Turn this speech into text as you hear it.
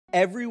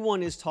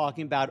Everyone is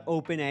talking about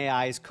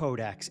OpenAI's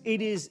Codex.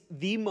 It is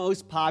the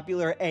most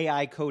popular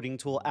AI coding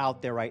tool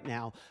out there right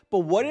now. But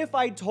what if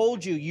I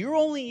told you you're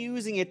only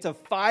using it to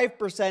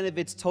 5% of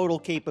its total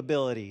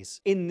capabilities?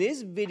 In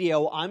this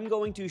video, I'm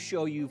going to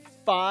show you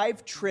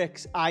 5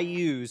 tricks I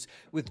use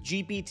with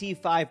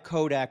GPT-5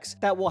 Codex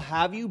that will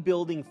have you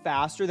building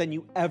faster than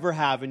you ever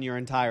have in your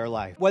entire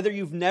life. Whether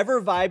you've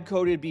never vibe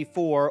coded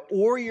before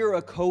or you're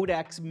a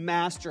Codex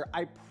master,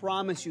 I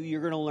promise you,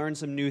 you're going to learn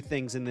some new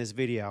things in this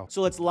video.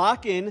 So let's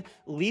lock in,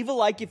 leave a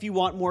like if you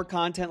want more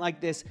content like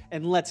this,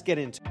 and let's get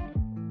into it.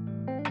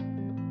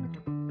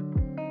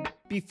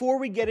 Before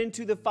we get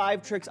into the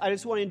 5 tricks, I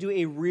just want to do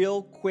a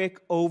real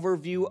quick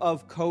overview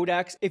of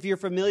Codex. If you're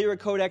familiar with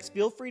Codex,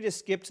 feel free to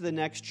skip to the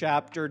next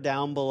chapter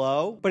down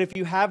below. But if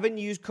you haven't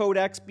used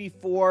Codex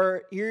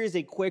before, here is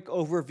a quick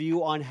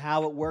overview on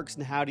how it works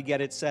and how to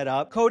get it set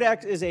up.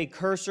 Codex is a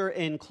Cursor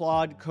and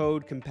Claude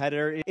Code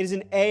competitor. It is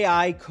an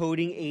AI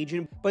coding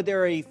agent, but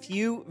there are a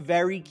few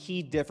very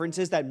key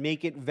differences that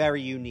make it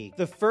very unique.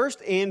 The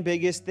first and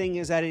biggest thing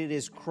is that it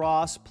is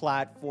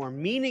cross-platform,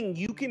 meaning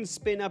you can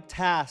spin up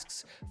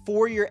tasks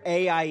for your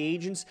AI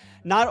agents,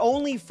 not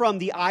only from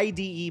the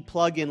IDE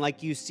plugin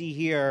like you see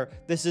here.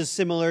 This is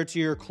similar to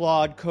your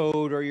Claude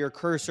Code or your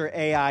Cursor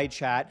AI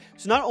chat.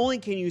 So not only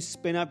can you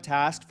spin up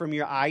tasks from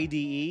your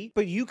IDE,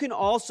 but you can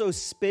also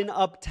spin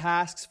up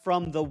tasks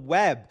from the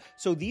web.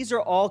 So these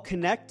are all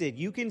connected.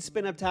 You can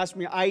spin up tasks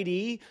from your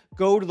IDE,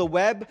 go to the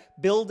web,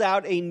 build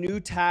out a new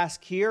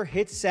task here,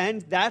 hit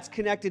send. That's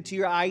connected to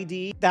your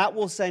IDE. That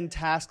will send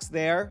tasks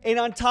there. And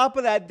on top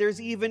of that, there's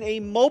even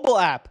a mobile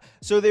app.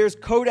 So there's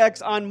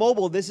Codex on mobile.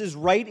 This is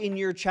right in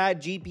your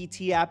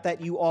ChatGPT app that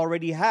you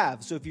already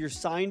have. So if you're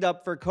signed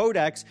up for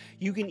Codex,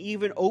 you can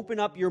even open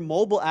up your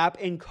mobile app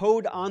and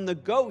code on the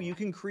go. You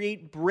can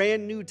create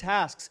brand new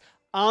tasks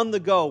on the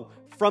go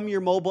from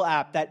your mobile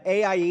app that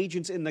AI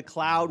agents in the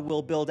cloud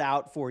will build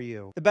out for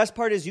you. The best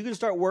part is you can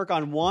start work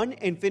on one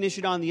and finish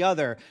it on the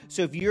other.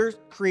 So if you're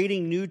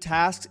creating new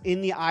tasks in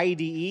the IDE,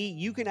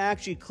 you can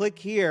actually click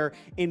here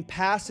and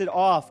pass it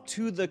off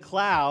to the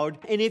cloud.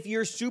 And if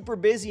you're super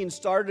busy and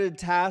started a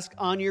task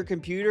on your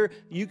computer,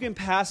 you can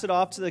pass it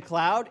off to the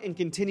cloud and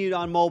continue it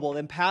on mobile,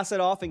 then pass it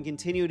off and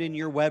continue it in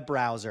your web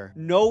browser.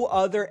 No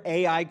other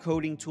AI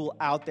coding tool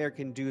out there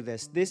can do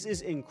this. This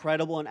is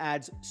incredible and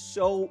adds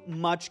so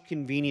much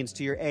convenience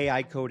to your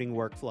AI coding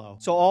workflow.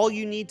 So all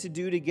you need to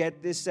do to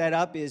get this set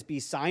up is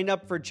be signed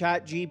up for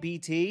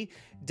ChatGPT,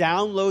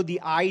 download the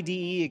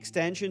IDE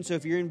extension. So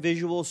if you're in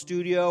Visual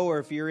Studio or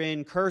if you're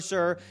in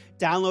Cursor,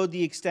 download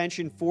the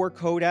extension for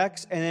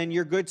Codex, and then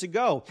you're good to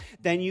go.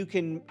 Then you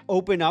can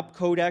open up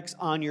Codex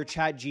on your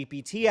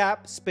ChatGPT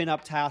app, spin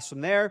up tasks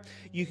from there.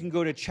 You can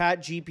go to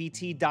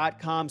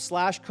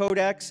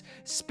chatgpt.com/Codex,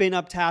 spin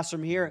up tasks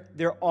from here.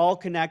 They're all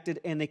connected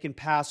and they can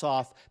pass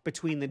off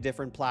between the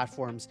different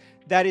platforms.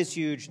 That is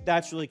huge.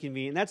 That's really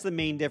convenient. That's the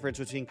main difference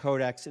between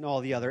Codex and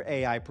all the other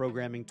AI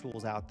programming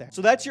tools out there.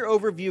 So that's your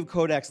overview of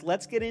Codex.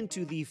 Let's get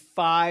into the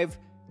 5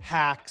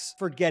 hacks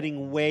for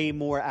getting way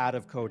more out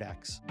of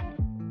Codex.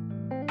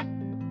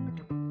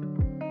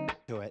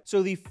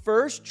 So the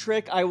first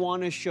trick I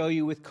want to show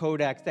you with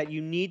Codex that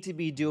you need to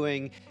be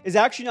doing is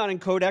actually not in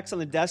Codex on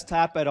the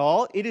desktop at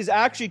all. It is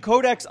actually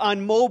Codex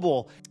on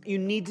mobile. You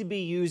need to be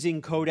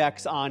using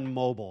Codex on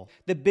mobile.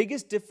 The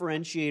biggest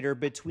differentiator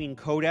between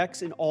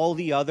Codex and all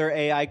the other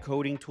AI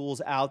coding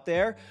tools out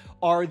there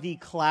are the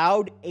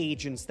cloud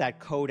agents that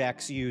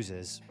Codex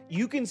uses.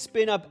 You can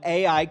spin up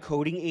AI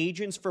coding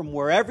agents from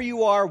wherever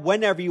you are,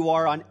 whenever you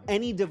are, on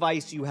any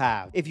device you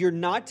have. If you're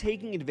not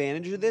taking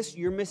advantage of this,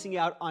 you're missing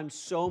out on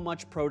so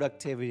much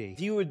productivity. If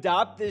you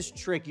adopt this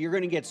trick, you're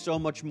going to get so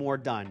much more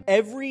done.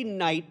 Every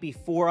night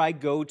before I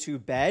go to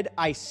bed,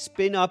 I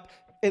spin up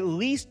at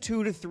least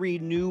 2 to 3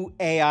 new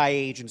AI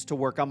agents to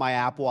work on my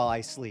app while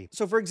I sleep.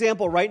 So for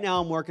example, right now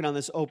I'm working on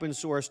this open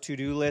source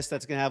to-do list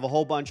that's gonna have a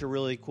whole bunch of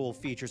really cool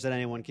features that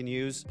anyone can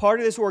use.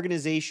 Part of this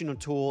organizational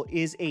tool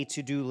is a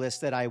to-do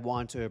list that I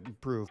want to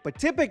improve. But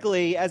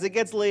typically, as it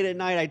gets late at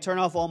night, I turn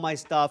off all my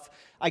stuff,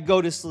 I go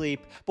to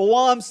sleep, but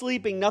while I'm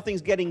sleeping,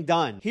 nothing's getting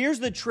done. Here's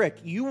the trick.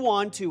 You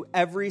want to,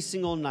 every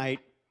single night,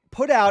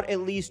 put out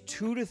at least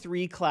 2 to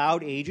 3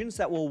 cloud agents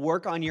that will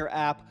work on your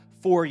app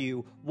for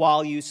you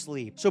while you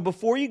sleep. So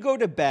before you go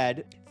to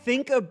bed,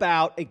 think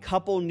about a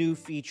couple new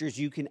features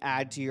you can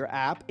add to your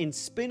app and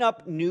spin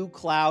up new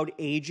cloud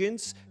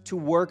agents to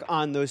work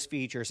on those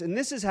features. And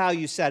this is how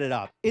you set it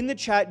up. In the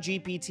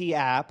ChatGPT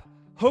app,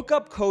 hook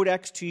up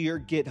Codex to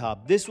your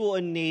GitHub. This will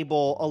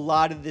enable a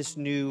lot of this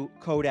new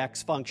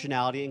Codex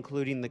functionality,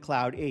 including the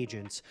cloud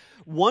agents.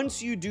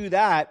 Once you do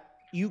that,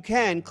 you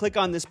can click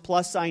on this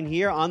plus sign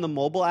here on the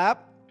mobile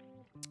app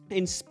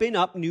and spin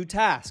up new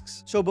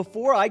tasks. So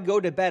before I go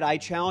to bed, I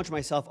challenge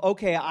myself,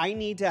 okay, I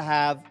need to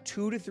have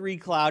 2 to 3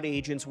 cloud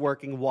agents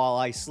working while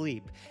I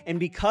sleep. And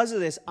because of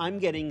this, I'm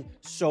getting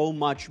so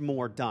much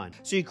more done.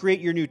 So you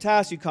create your new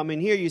task, you come in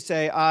here, you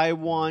say, I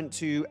want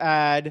to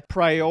add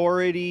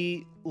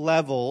priority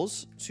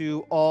levels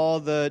to all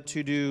the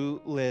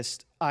to-do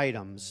list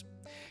items.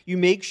 You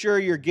make sure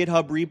your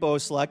GitHub repo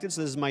is selected.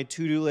 So this is my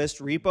to-do list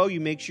repo. You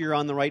make sure you're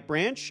on the right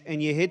branch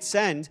and you hit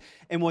send.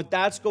 And what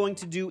that's going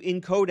to do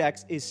in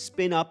Codex is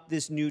spin up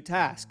this new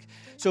task.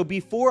 So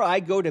before I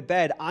go to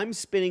bed, I'm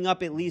spinning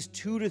up at least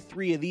 2 to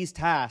 3 of these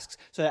tasks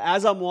so that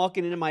as I'm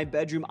walking into my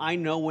bedroom, I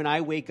know when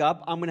I wake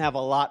up, I'm going to have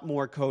a lot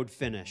more code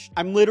finished.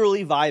 I'm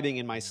literally vibing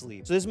in my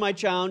sleep. So this is my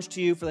challenge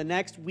to you for the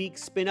next week.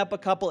 Spin up a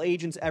couple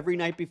agents every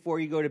night before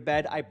you go to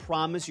bed. I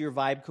promise your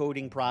vibe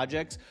coding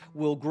projects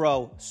will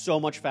grow so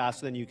much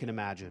faster than you can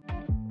imagine.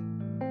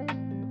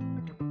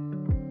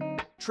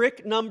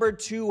 Trick number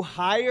 2,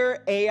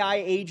 hire AI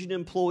agent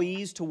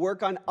employees to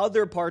work on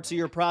other parts of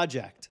your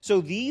project. So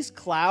these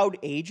cloud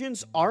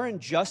agents aren't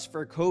just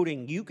for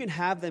coding. You can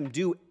have them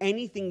do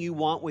anything you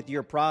want with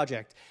your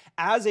project.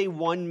 As a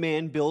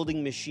one-man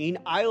building machine,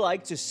 I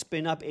like to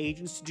spin up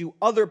agents to do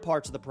other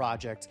parts of the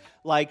project,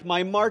 like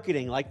my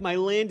marketing, like my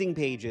landing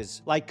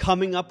pages, like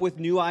coming up with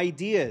new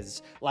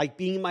ideas, like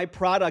being my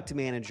product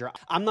manager.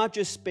 I'm not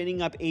just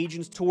spinning up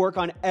agents to work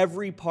on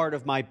every part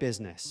of my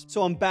business.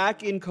 So I'm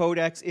back in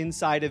Codex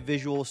inside of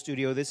Visual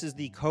Studio. This is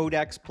the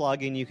Codex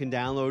plugin you can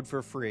download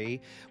for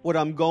free. What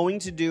I'm going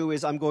to do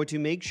is I'm going to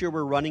make sure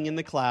we're running in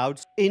the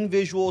cloud. In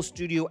Visual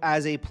Studio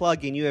as a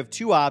plugin, you have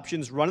 2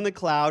 options, run in the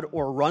cloud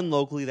or run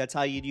locally. That's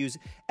how you'd use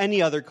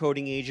any other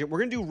coding agent. We're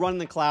going to do run in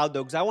the cloud,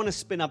 though, because I want to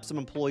spin up some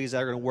employees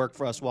that are going to work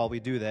for us while we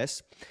do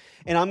this.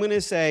 And I'm going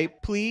to say,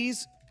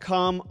 please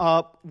come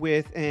up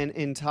with an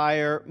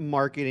entire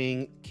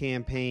marketing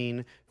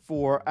campaign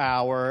for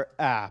our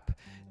app.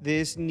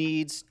 This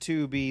needs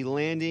to be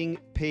landing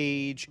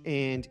page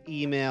and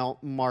email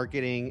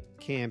marketing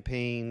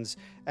campaigns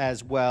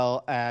as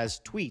well as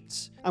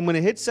tweets. I'm going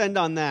to hit send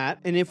on that.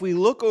 And if we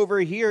look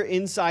over here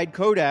inside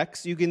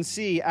Codex, you can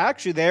see,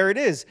 actually, there it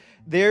is.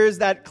 There's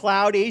that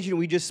cloud agent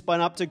we just spun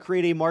up to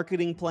create a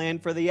marketing plan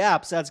for the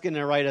app. So that's going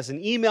to write us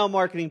an email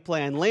marketing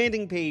plan,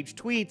 landing page,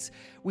 tweets.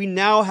 We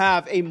now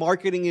have a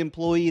marketing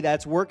employee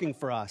that's working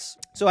for us.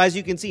 So as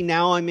you can see,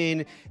 now I'm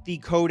in the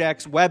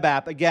Codex web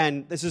app.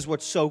 Again, this is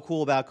what's so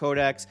cool about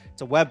Codex.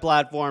 It's a web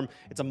platform.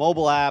 It's a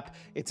mobile app.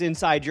 It's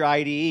inside your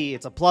IDE.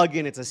 It's a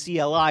plugin. It's a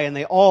CLI. And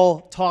they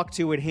all talk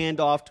to and hand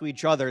off to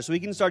each other. So we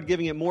can start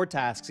giving it more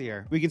tasks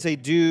here. We can say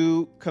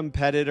do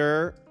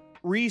competitor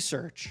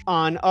research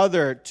on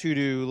other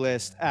to-do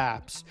list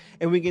apps,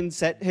 and we can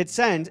hit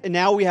send, and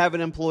now we have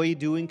an employee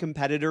doing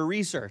competitor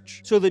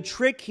research. So the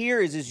trick here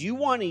is you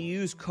want to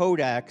use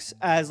Codex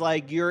as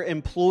like your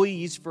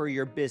employees for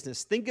your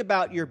business. Think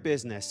about your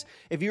business.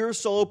 If you're a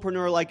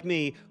solopreneur like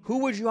me, who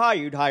would you hire?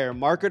 You'd hire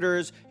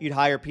marketers, you'd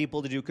hire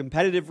people to do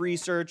competitive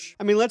research.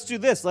 I mean, let's do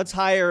this. Let's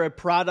hire a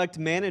product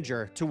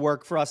manager to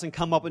work for us and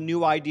come up with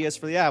new ideas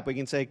for the app. We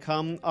can say,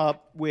 come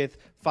up with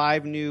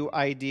 5 new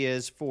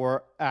ideas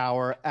for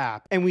our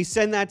app. And we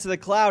send that to the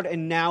cloud,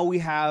 and now we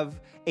have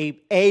an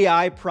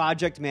AI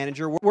project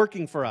manager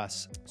working for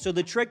us. So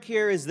the trick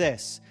here is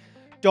this.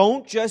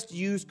 Don't just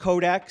use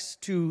Codex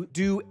to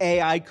do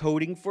AI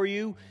coding for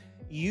you.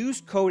 Use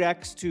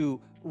Codex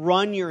to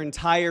run your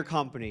entire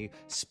company,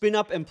 spin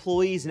up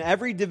employees in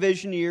every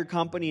division of your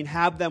company and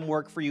have them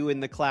work for you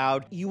in the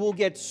cloud. You will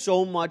get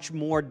so much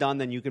more done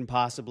than you can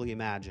possibly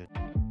imagine.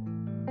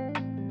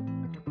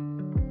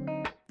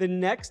 The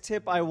next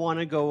tip I want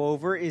to go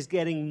over is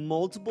getting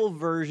multiple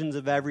versions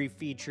of every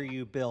feature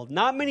you build.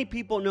 Not many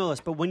people know this,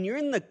 but when you're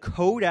in the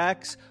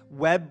Codex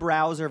web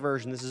browser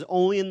version, this is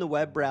only in the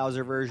web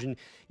browser version,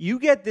 you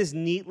get this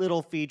neat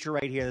little feature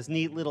right here, this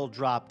neat little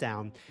drop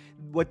down.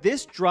 What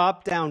this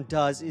drop down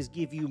does is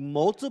give you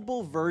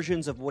multiple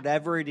versions of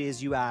whatever it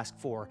is you ask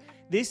for.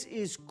 This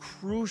is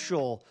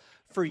crucial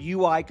for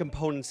UI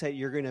components that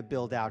you're going to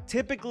build out.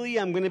 Typically,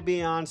 I'm going to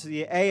be honest with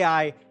you,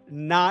 AI,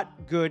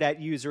 not good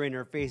at user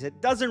interface.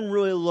 It doesn't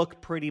really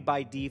look pretty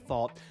by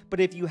default. But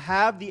if you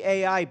have the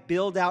AI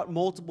build out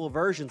multiple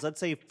versions, let's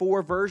say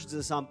 4 versions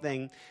of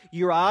something,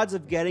 your odds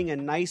of getting a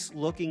nice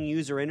looking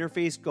user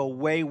interface go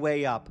way,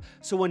 way up.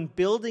 So when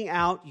building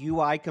out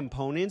UI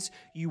components,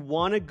 you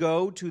want to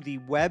go to the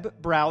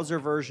web browser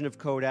version of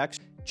Codex,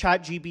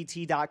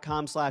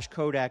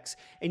 chatgpt.com/codex,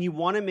 and you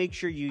want to make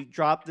sure you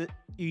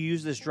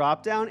use this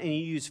drop down and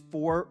you use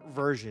 4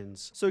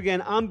 versions. So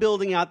again, I'm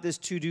building out this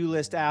to-do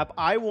list app.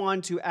 I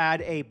want to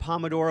add a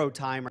Pomodoro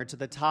timer to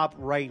the top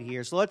right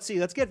here. So let's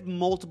get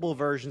multiple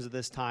versions of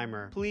this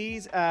timer.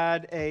 Please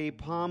add a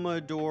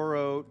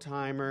Pomodoro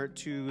timer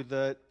to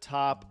the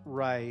top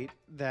right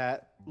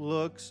that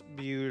looks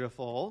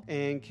beautiful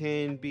and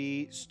can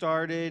be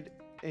started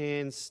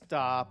and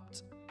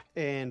stopped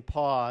and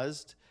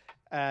paused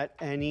at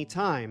any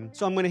time.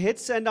 So I'm going to hit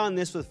send on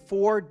this with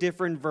 4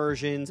 different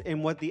versions,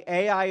 and what the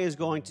AI is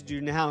going to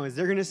do now is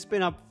they're going to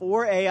spin up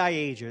 4 AI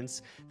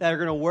agents that are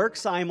going to work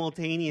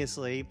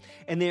simultaneously,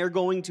 and they are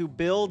going to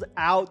build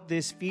out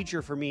this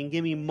feature for me and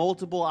give me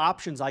multiple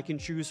options I can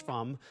choose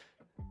from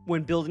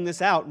when building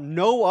this out.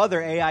 No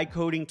other AI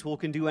coding tool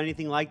can do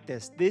anything like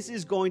this. This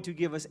is going to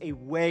give us a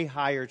way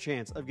higher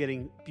chance of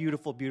getting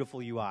beautiful,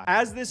 beautiful UI.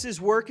 As this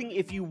is working,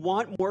 if you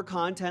want more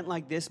content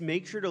like this,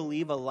 make sure to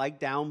leave a like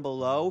down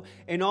below.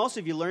 And also,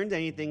 if you learned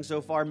anything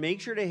so far,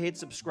 make sure to hit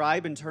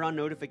subscribe and turn on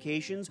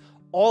notifications.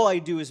 All I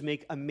do is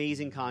make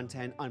amazing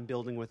content on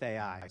building with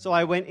AI. So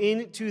I went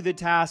into the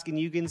task, and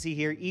you can see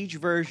here each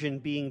version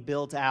being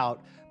built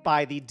out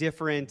by the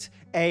different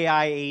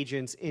AI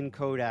agents in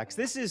Codex.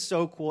 This is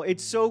so cool.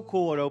 It's so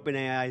cool what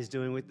OpenAI is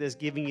doing with this,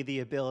 giving you the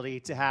ability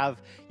to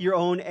have your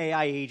own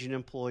AI agent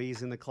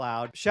employees in the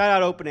cloud. Shout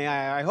out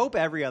OpenAI. I hope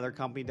every other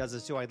company does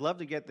this too. I'd love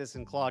to get this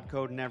in Claude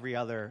Code and every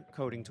other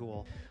coding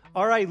tool.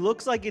 All right,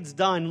 looks like it's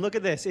done. Look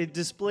at this. It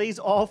displays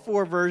all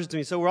 4 versions to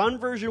me. So we're on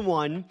version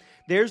 1.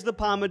 There's the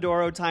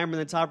Pomodoro timer in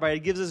the top right.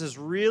 It gives us this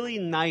really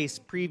nice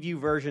preview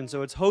version.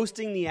 So it's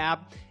hosting the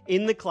app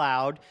in the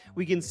cloud.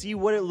 We can see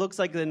what it looks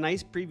like in a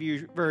nice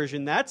preview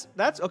version. That's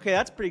okay.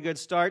 That's pretty good.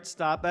 Start,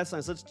 stop. That's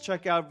nice. Let's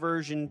check out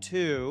version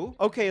 2.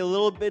 Okay, a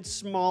little bit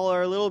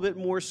smaller, a little bit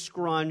more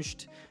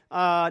scrunched.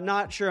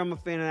 Not sure I'm a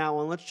fan of that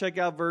one. Let's check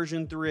out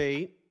version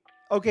 3.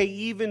 Okay,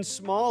 even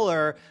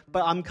smaller,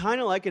 but I'm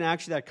kind of liking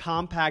actually that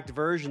compact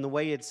version, the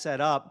way it's set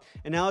up.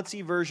 And now let's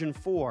see version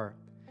 4.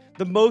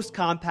 The most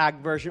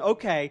compact version.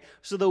 Okay,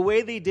 so the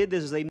way they did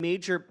this is they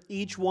made sure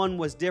each one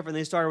was different.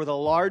 They started with a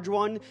large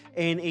one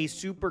and a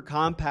super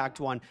compact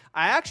one.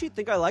 I actually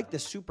think I like the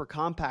super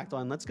compact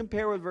one. Let's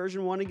compare with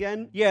version 1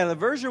 again. Yeah, the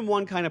version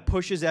 1 kind of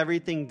pushes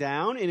everything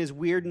down and is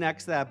weird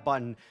next to that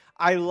button.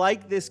 I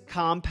like this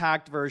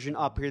compact version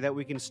up here that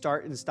we can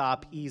start and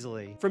stop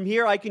easily. From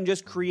here, I can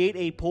just create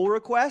a pull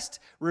request,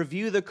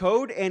 review the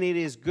code, and it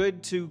is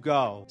good to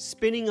go.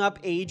 Spinning up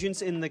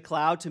agents in the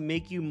cloud to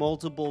make you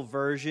multiple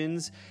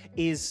versions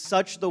is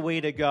such the way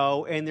to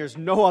go, and there's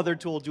no other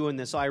tool doing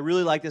this, so I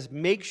really like this.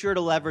 Make sure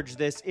to leverage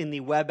this in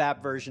the web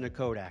app version of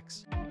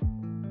Codex.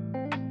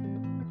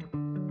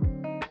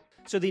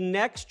 So the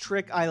next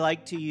trick I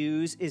like to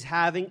use is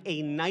having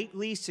a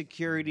nightly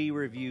security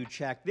review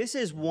check. This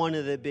is one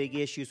of the big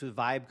issues with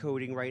vibe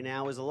coding right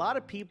now, is a lot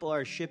of people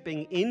are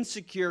shipping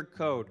insecure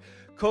code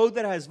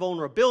that has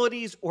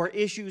vulnerabilities or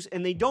issues,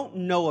 and they don't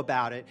know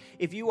about it.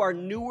 If you are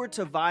newer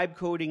to vibe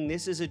coding,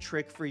 this is a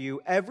trick for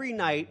you. Every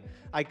night,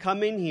 I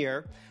come in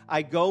here,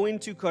 I go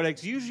into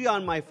Codex, usually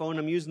on my phone.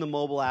 I'm using the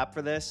mobile app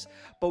for this,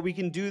 but we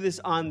can do this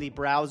on the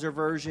browser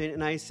version,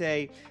 and I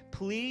say,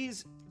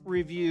 please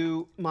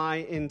review my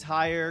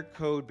entire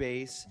code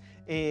base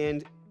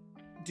and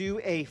do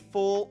a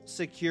full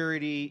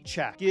security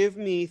check. Give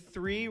me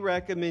 3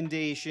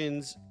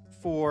 recommendations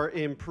for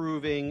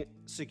improving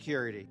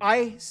security.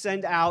 I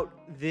send out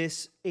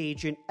this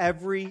agent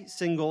every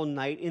single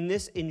night, and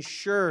this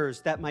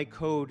ensures that my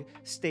code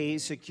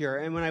stays secure.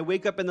 And when I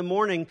wake up in the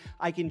morning,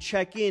 I can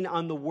check in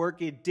on the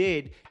work it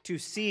did to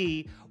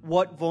see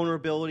what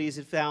vulnerabilities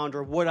it found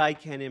or what I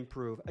can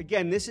improve.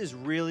 Again, this is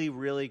really,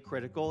 really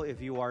critical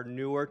if you are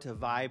newer to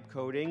vibe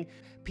coding.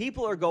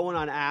 People are going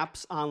on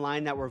apps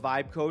online that were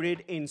vibe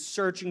coded and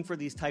searching for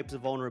these types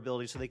of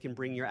vulnerabilities so they can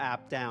bring your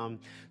app down.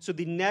 So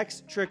the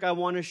next trick I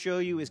want to show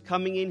you is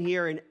coming in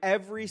here and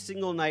every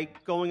single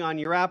night going on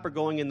your app or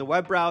going in the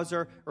web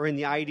browser or in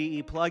the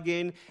IDE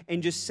plugin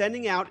and just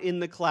sending out in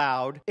the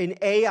cloud an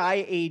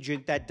AI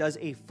agent that does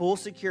a full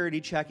security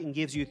check and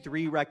gives you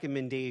 3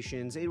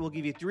 recommendations. It will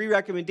give you 3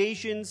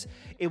 recommendations.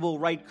 It will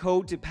write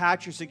code to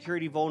patch your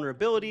security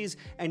vulnerabilities,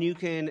 and you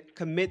can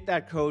commit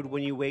that code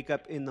when you wake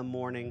up in the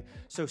morning.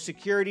 So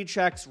security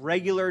checks,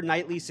 regular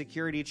nightly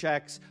security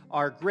checks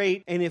are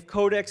great. And if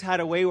Codex had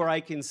a way where I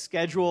can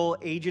schedule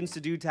agents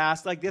to do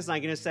tasks like this, and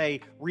I'm going to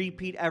say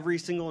repeat every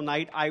single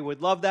night, I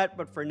would love that.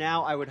 But for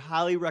now, I would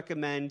highly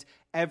recommend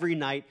every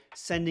night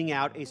sending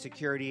out a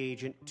security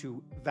agent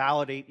to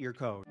validate your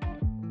code.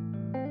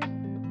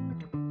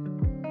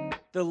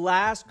 The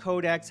last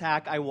Codex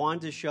hack I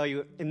want to show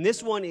you, and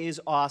this one is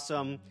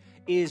awesome,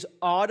 is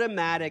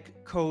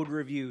automatic code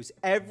reviews.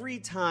 Every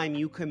time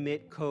you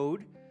commit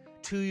code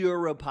to your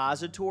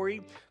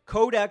repository,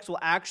 Codex will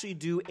actually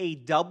do a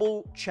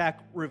double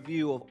check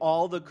review of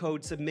all the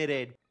code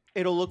submitted.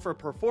 It'll look for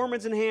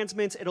performance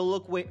enhancements, it'll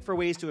look for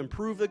ways to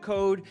improve the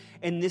code,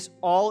 and this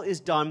all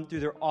is done through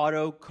their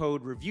auto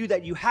code review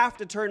that you have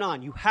to turn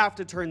on. You have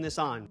to turn this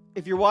on.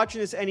 If you're watching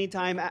this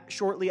anytime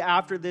shortly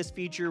after this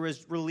feature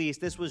was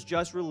released, this was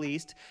just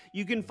released,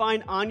 you can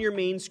find on your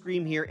main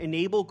screen here,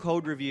 Enable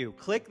Code Review.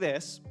 Click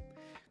this.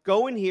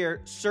 Go in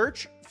here,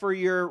 search for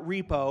your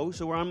repo.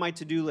 So we're on my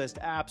to-do list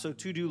app, so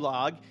to-do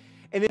log.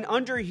 And then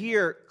under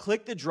here,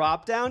 click the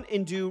drop down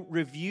and do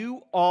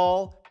review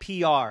all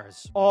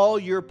PRs, all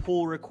your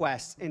pull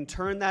requests, and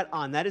turn that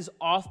on. That is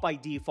off by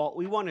default.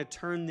 We want to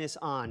turn this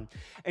on.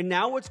 And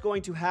now what's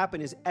going to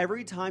happen is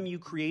every time you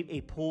create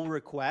a pull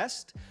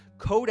request,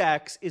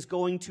 Codex is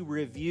going to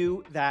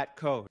review that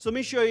code. So let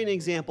me show you an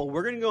example.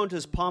 We're going to go into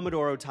this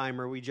Pomodoro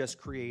timer we just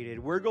created.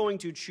 We're going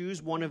to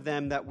choose one of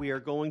them that we are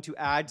going to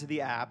add to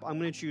the app. I'm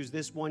going to choose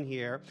this one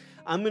here.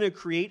 I'm going to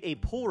create a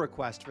pull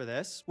request for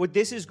this. What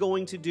this is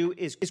going to do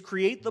is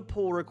create the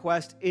pull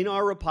request in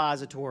our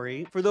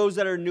repository. For those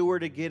that are newer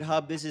to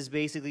GitHub, this is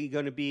basically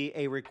going to be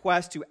a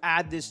request to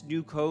add this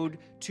new code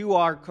to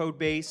our code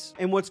base.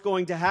 And what's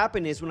going to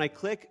happen is when I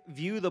click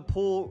view the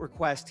pull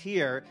request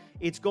here,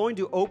 it's going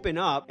to open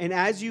up. And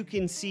as you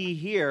can see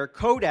here,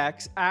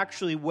 Codex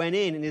actually went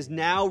in and is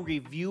now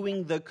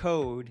reviewing the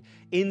code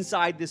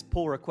inside this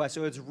pull request.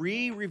 So it's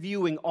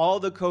re-reviewing all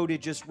the code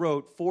it just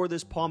wrote for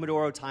this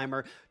Pomodoro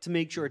timer to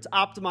make sure it's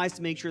optimized,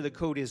 to make sure the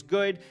code is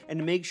good, and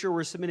to make sure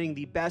we're submitting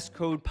the best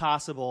code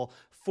possible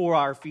for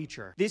our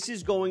feature. This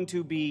is going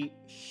to be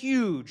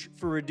huge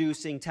for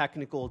reducing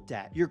technical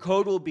debt. Your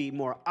code will be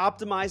more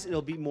optimized,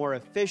 it'll be more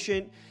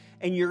efficient,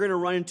 and you're going to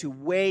run into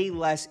way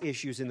less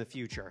issues in the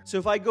future. So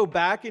if I go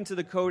back into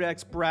the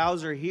Codex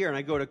browser here and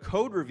I go to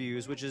code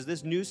reviews, which is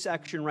this new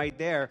section right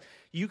there,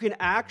 you can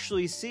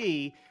actually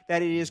see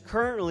that it is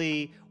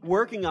currently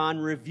working on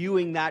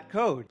reviewing that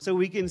code. So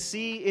we can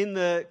see in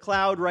the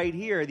cloud right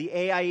here, the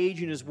AI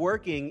agent is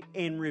working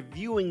and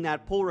reviewing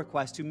that pull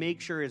request to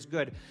make sure it's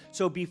good.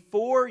 So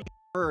before you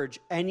merge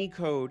any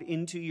code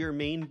into your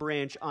main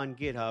branch on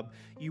GitHub,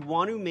 you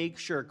want to make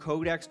sure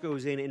Codex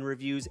goes in and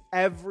reviews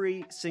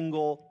every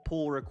single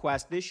pull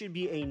request. This should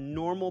be a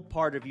normal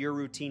part of your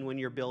routine when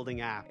you're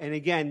building app. And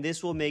again,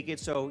 this will make it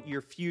so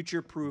you're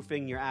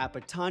future-proofing your app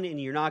a ton and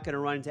you're not going to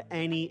run into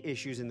any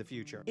issues in the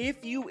future.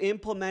 If you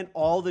implement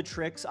all the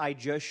tricks I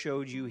just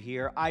showed you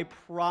here, I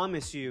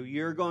promise you,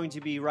 you're going to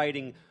be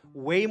writing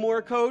way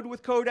more code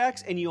with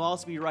Codex, and you'll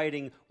also be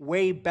writing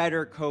way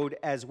better code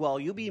as well.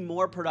 You'll be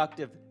more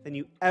productive than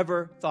you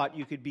ever thought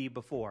you could be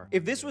before.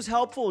 If this was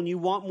helpful and you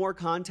want more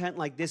content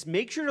like this,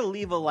 make sure to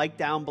leave a like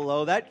down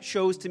below. That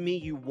shows to me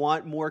you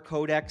want more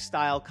Codex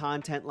style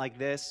content like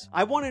this.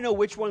 I want to know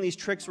which one of these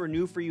tricks were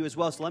new for you as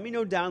well, so let me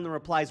know down in the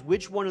replies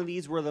which one of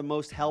these were the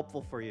most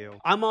helpful for you.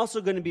 I'm also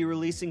going to be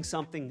releasing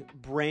something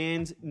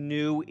brand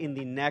new in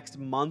the next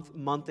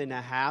month and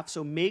a half,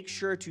 so make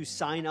sure to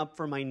sign up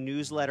for my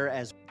newsletter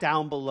as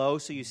down below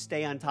so you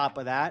stay on top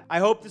of that. I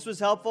hope this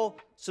was helpful.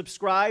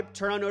 Subscribe,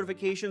 turn on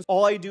notifications.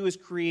 All I do is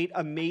create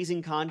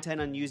amazing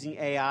content on using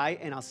AI,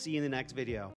 and I'll see you in the next video.